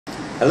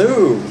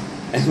Hello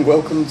and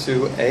welcome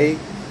to a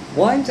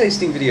wine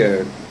tasting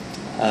video.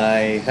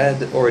 I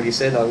had already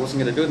said I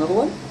wasn't going to do another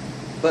one,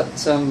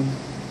 but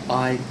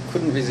I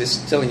couldn't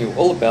resist telling you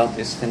all about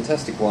this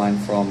fantastic wine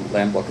from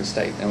Lambloch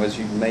Estate. Now, as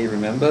you may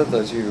remember,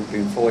 those of you who've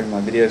been following my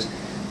videos,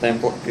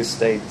 Lambloch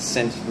Estate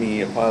sent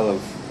me a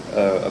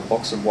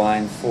box of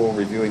wine for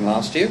reviewing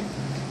last year,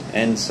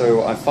 and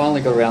so I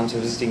finally got around to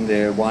visiting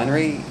their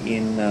winery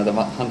in the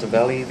Hunter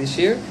Valley this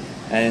year.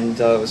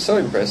 And I was so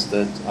impressed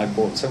that I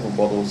bought several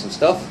bottles of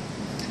stuff,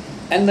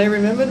 and they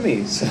remembered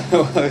me. So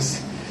I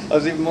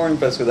was even more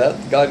impressed with that.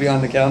 The guy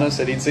behind the counter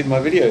said he'd seen my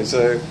video,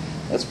 so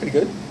that's pretty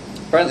good.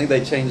 Apparently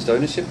they changed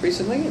ownership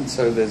recently, and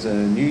so there's a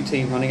new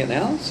team running it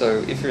now.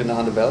 So if you're in the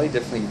Hunter Valley,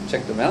 definitely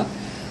check them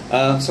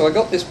out. So I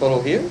got this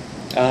bottle here.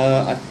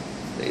 I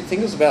think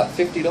it was about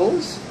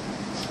 $50,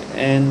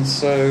 and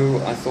so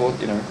I thought,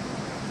 you know,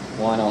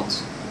 why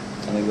not?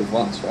 Only live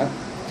once, right?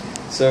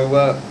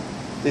 So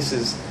this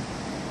is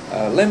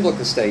Lambloch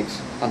Estate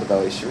Hunter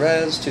Valley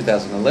Shiraz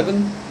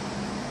 2011,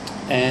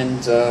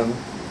 and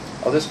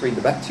I'll just read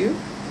the back to you.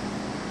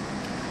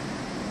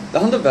 The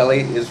Hunter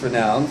Valley is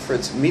renowned for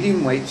its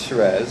medium weight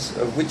Shiraz,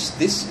 of which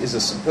this is a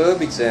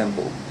superb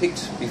example,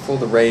 picked before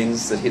the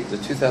rains that hit the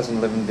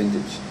 2011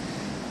 vintage.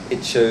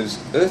 It shows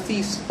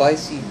earthy,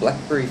 spicy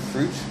blackberry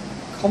fruit,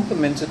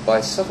 complemented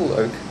by subtle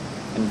oak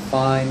and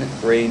fine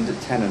grained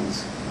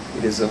tannins.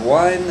 It is a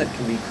wine that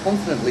can be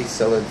confidently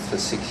cellared for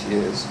 6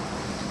 years.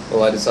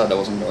 Well, I decided I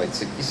wasn't going to wait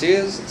 6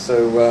 years,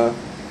 so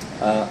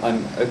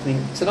I'm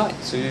opening tonight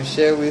to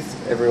share with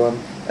everyone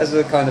as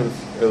a kind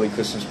of early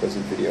Christmas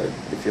present video,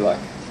 if you like.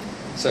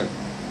 So,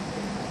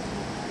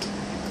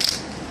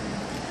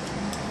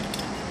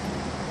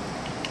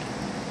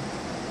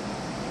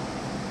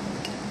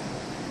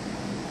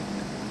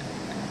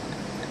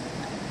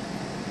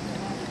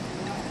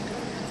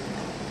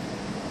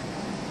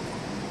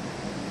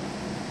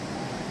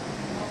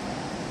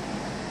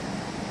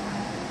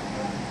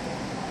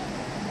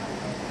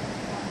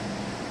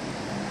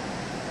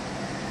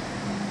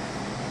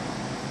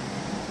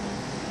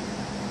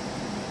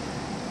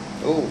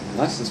 oh,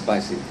 nice and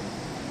spicy.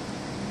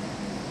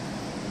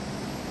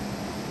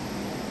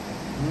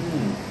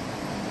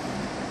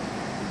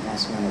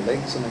 Nice amount of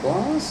legs in the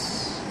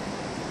glass.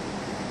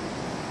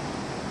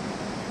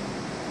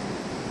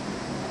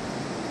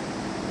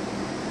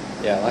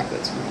 Yeah, I like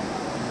that smell.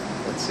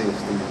 Let's see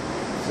if the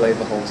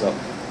flavour holds up.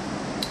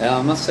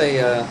 I must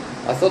say,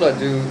 I thought I'd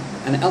do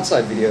an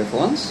outside video for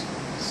once.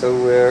 So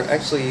we're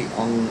actually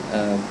on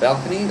a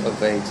balcony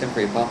of a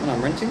temporary apartment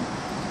I'm renting.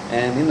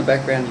 And in the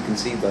background you can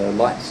see the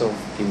lights of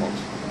Piedmont.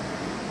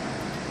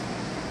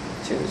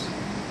 Cheers.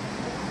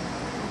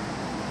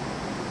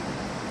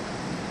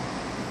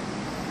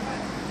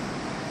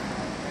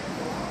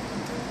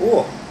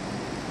 Oh,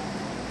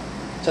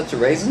 touch of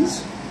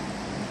raisins.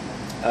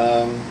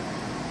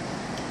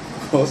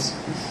 Of course,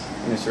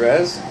 in a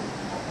Shiraz.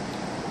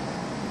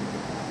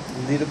 A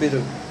little bit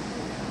of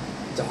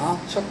dark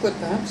chocolate,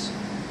 perhaps.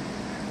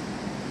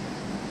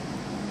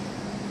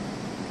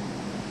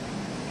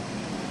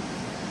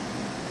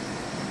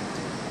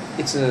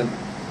 It's a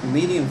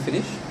medium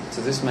finish,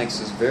 so this makes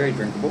this very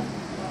drinkable.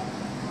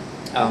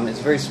 It's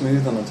very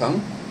smooth on the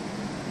tongue,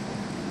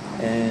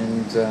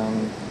 and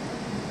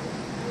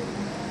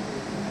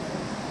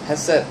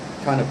has that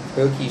kind of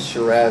perky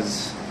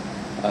Shiraz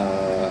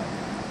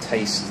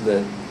taste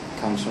that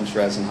comes from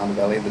Shiraz in Hunter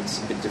Valley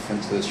that's a bit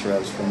different to the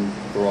Shiraz from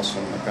Barossa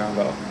and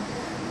Macaraval.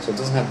 So it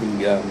doesn't have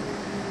the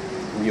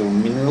real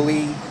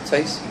minerally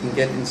taste you can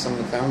get in some of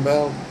the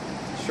Macaraval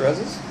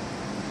Shirazes.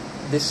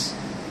 This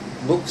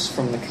looks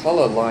from the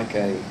colour like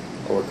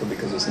or it could be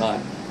because it's night,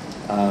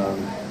 a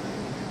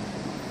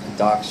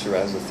dark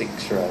Shiraz, a thick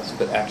Shiraz,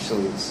 but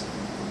actually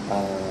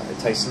it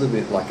tastes a little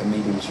bit like a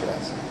medium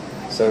Shiraz.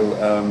 So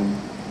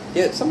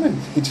yeah, it's somewhere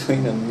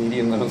between a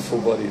medium and a full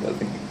bodied, I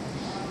think.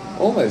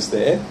 Almost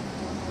there.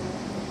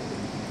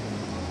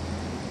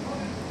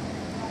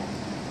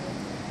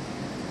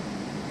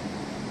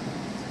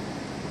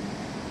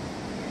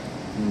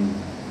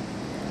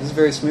 This is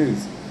very smooth.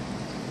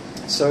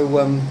 So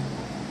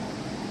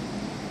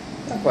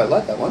I quite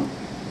like that one.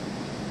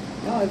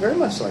 No, I very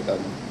much like that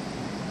one.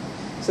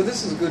 So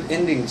this is a good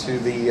ending to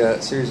the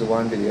series of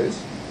wine videos.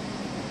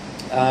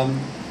 I'm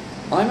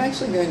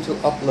actually going to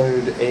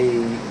upload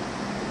a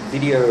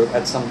video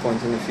at some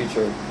point in the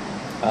future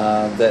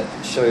that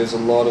shows a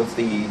lot of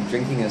the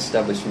drinking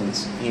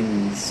establishments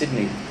in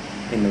Sydney,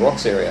 in the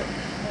Rocks area,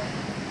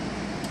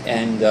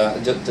 and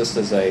just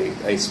as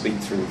a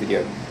speed-through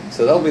video.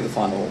 So that'll be the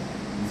final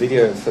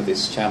video for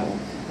this channel,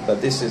 but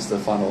this is the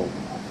final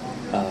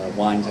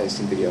wine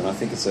tasting video, and I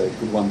think it's a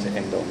good one to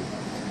end on.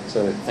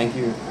 So thank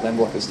you,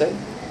 Lambloch Estate,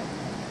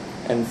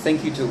 and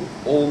thank you to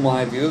all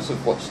my viewers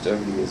who've watched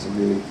over the years. I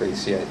really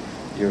appreciate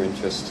your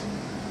interest,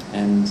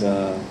 and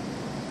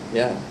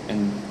yeah,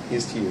 and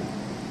here's to you.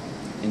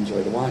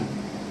 Enjoy the wine.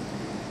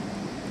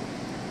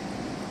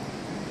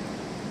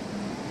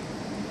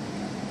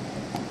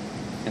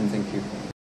 And thank you.